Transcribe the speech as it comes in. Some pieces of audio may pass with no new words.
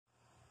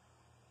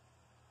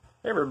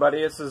Hey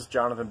everybody, this is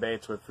Jonathan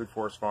Bates with Food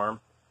Forest Farm.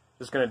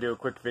 Just going to do a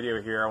quick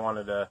video here. I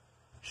wanted to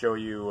show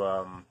you,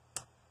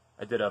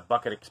 I did a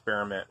bucket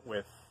experiment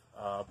with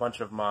a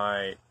bunch of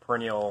my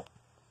perennial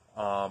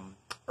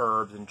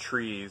herbs and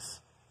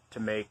trees to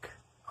make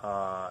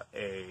a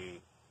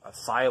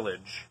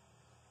silage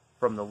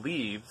from the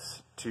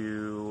leaves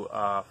to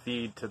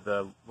feed to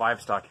the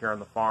livestock here on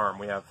the farm.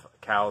 We have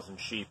cows and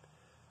sheep.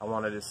 I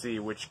wanted to see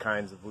which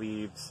kinds of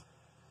leaves,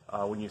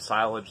 when you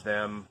silage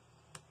them,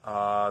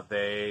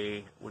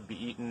 they would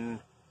be eaten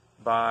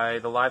by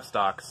the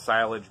livestock.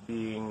 Silage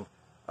being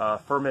a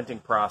fermenting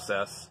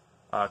process,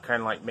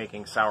 kind of like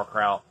making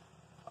sauerkraut,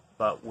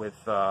 but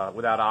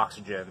without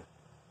oxygen,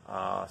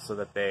 so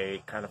that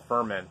they kind of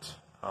ferment,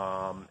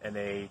 and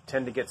they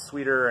tend to get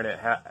sweeter, and it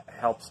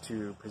helps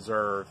to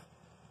preserve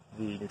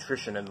the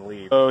nutrition in the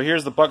leaves. So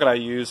here's the bucket I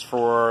used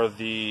for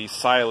the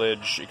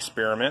silage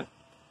experiment.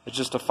 It's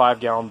just a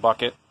 5-gallon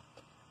bucket.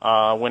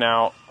 Went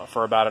out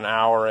for about an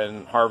hour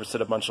and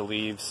harvested a bunch of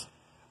leaves,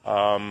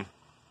 and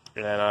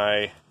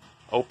I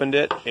opened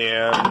it,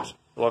 and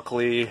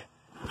luckily,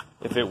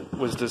 if it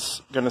was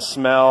just going to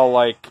smell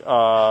like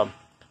a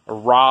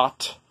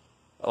rotting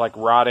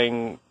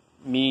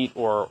meat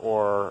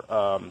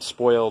or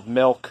spoiled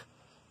milk,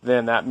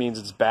 then that means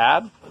it's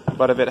bad.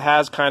 But if it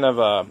has kind of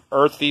a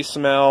earthy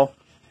smell,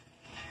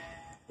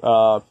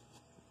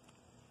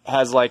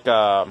 has like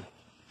a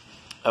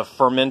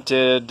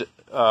fermented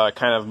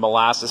kind of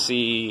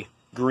molassesy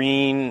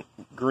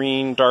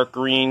dark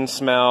green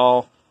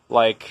smell,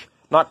 like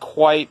not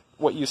quite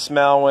what you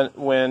smell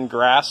when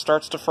grass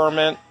starts to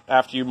ferment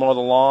after you mow the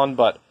lawn,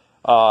 but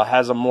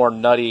has a more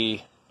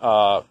nutty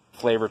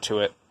flavor to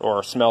it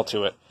or smell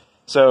to it.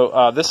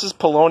 So this is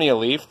Paulownia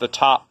leaf, the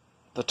top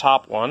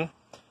one.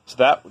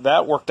 So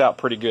that worked out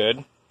pretty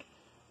good.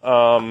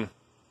 Then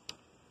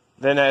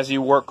as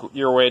you work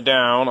your way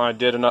down, I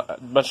did a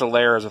bunch of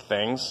layers of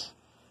things.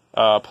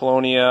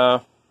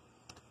 Paulownia,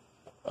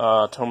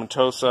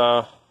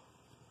 tomatosa,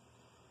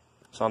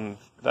 it's on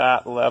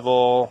that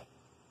level.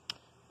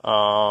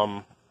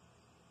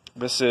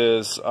 This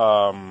is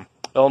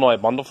Illinois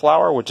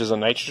bundleflower, which is a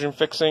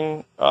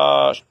nitrogen-fixing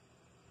herb,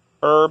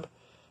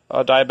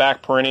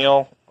 dieback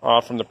perennial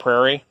from the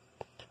prairie.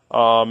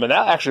 And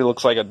that actually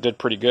looks like it did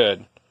pretty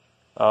good,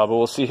 but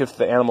we'll see if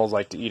the animals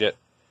like to eat it.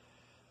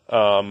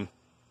 Paulownia,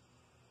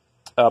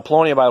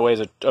 by the way,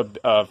 is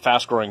a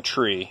fast-growing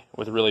tree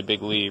with really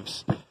big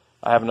leaves.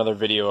 I have another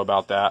video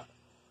about that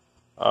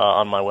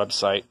on my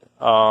website.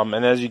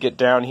 And as you get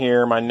down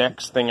here, my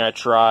next thing I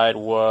tried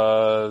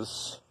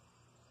was,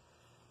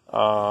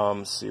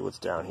 let's see what's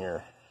down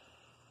here.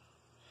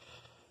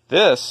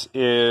 This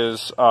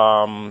is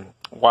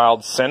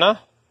wild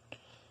senna,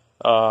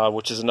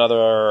 which is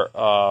another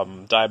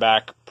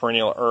dieback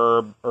perennial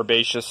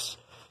herbaceous,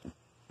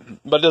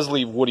 but it does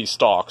leave woody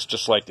stalks,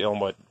 just like the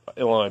Illinois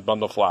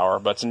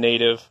bundleflower, but it's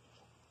native,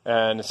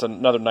 and it's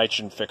another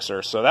nitrogen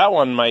fixer. So that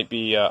one might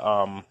be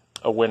a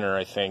winner,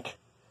 I think,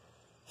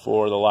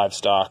 for the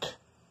livestock.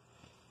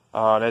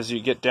 And as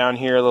you get down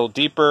here a little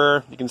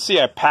deeper, you can see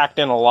I packed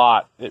in a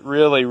lot. It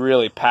really,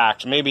 really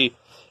packed. Maybe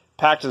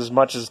packed as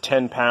much as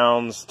 10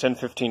 pounds, 10,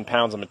 15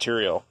 pounds of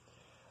material.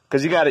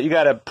 Because you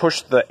gotta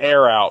push the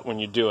air out when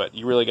you do it.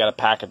 You really gotta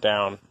pack it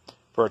down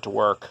for it to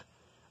work.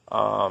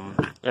 And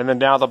then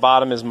down at the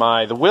bottom is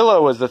the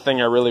willow is the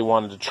thing I really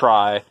wanted to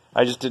try.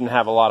 I just didn't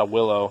have a lot of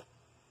willow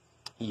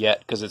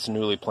yet because it's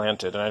newly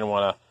planted, and I didn't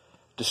want to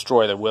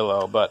destroy the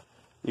willow. But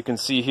you can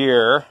see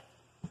here,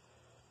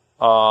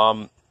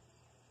 the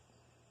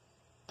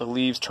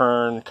leaves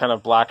turn kind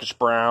of blackish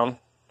brown.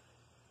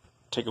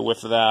 Take a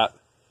whiff of that.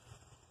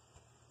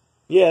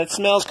 Yeah, it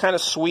smells kind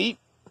of sweet,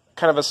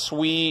 kind of a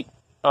sweet,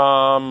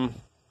 fermenty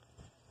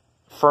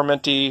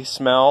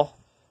smell.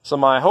 So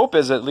my hope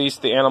is at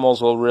least the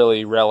animals will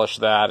really relish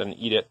that and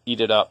eat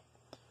it up.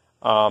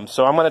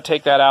 So I'm going to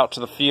take that out to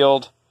the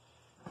field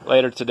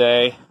later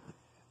today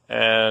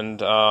and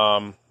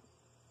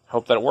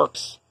hope that it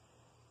works.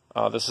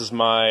 This is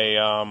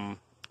my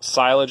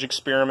silage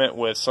experiment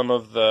with some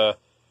of the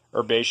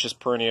herbaceous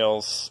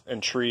perennials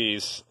and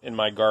trees in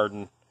my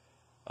garden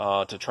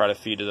to try to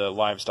feed to the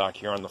livestock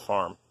here on the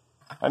farm.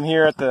 I'm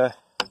here at the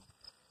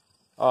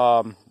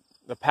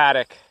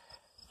paddock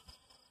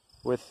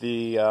with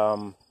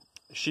the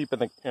sheep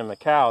and the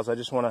cows. I'm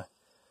going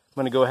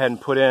to go ahead and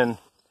put in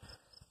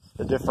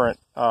the different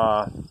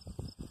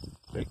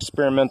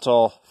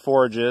experimental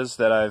forages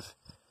that I've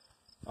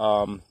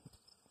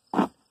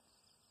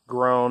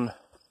grown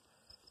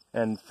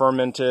and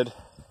fermented.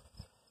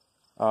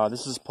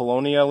 This is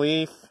Paulownia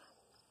leaf,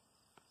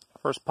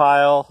 first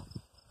pile,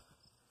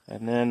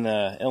 and then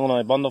the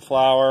Illinois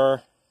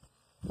bundleflower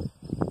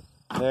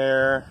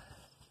there,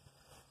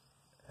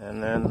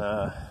 and then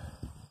the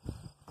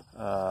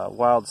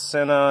wild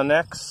senna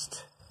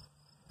next,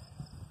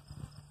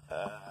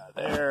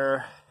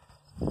 there,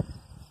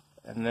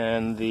 and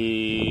then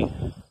the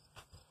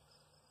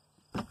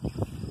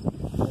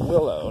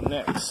willow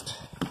next.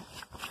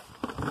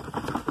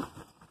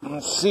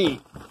 Let's see.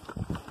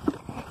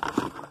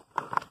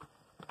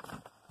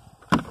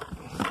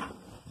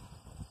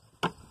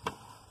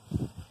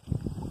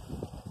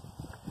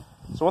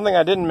 So one thing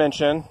I didn't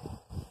mention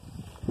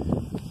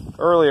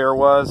earlier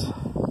was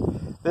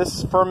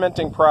this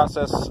fermenting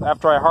process,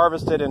 after I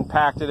harvested and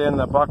packed it in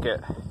the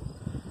bucket,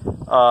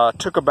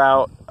 took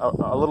about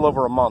a little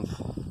over a month.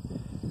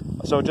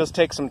 So it just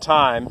takes some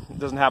time. It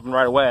doesn't happen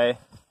right away.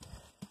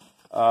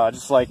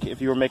 Just like if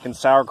you were making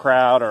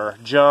sauerkraut or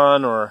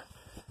jun or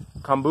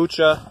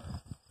kombucha,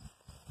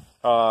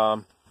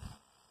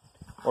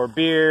 or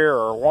beer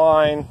or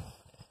wine,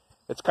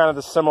 it's kind of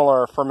the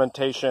similar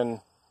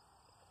fermentation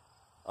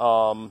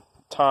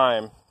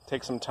time.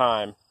 Takes some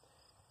time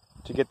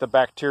to get the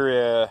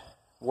bacteria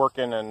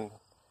working and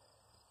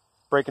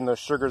breaking those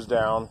sugars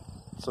down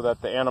so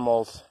that the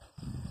animals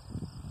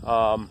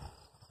can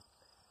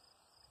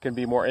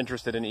be more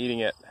interested in eating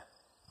it.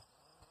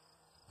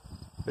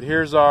 But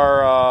here's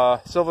our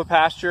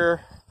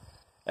Silvopasture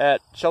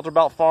at Shelter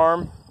Belt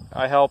Farm.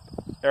 I help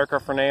Erica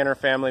Fernay and her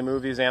family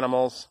move these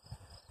animals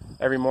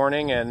every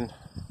morning, and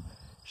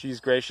she's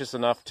gracious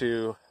enough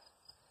to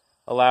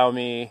allow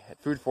me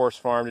at Food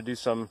Forest Farm to do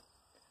some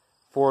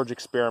forage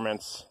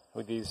experiments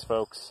with these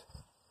folks,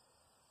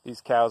 these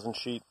cows and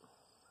sheep.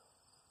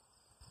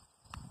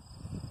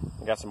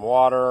 I got some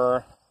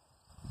water,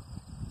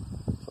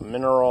 some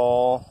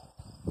mineral.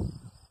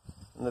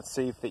 Let's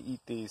see if they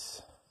eat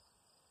these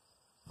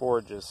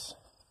forages.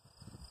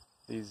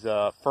 These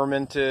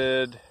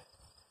fermented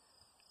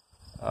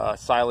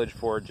silage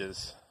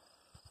forages.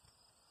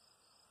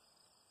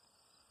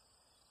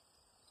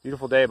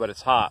 Beautiful day, but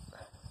it's hot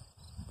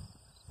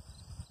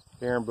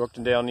here in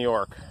Brooktondale, New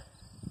York.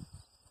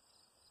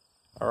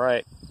 All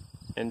right,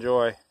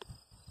 enjoy.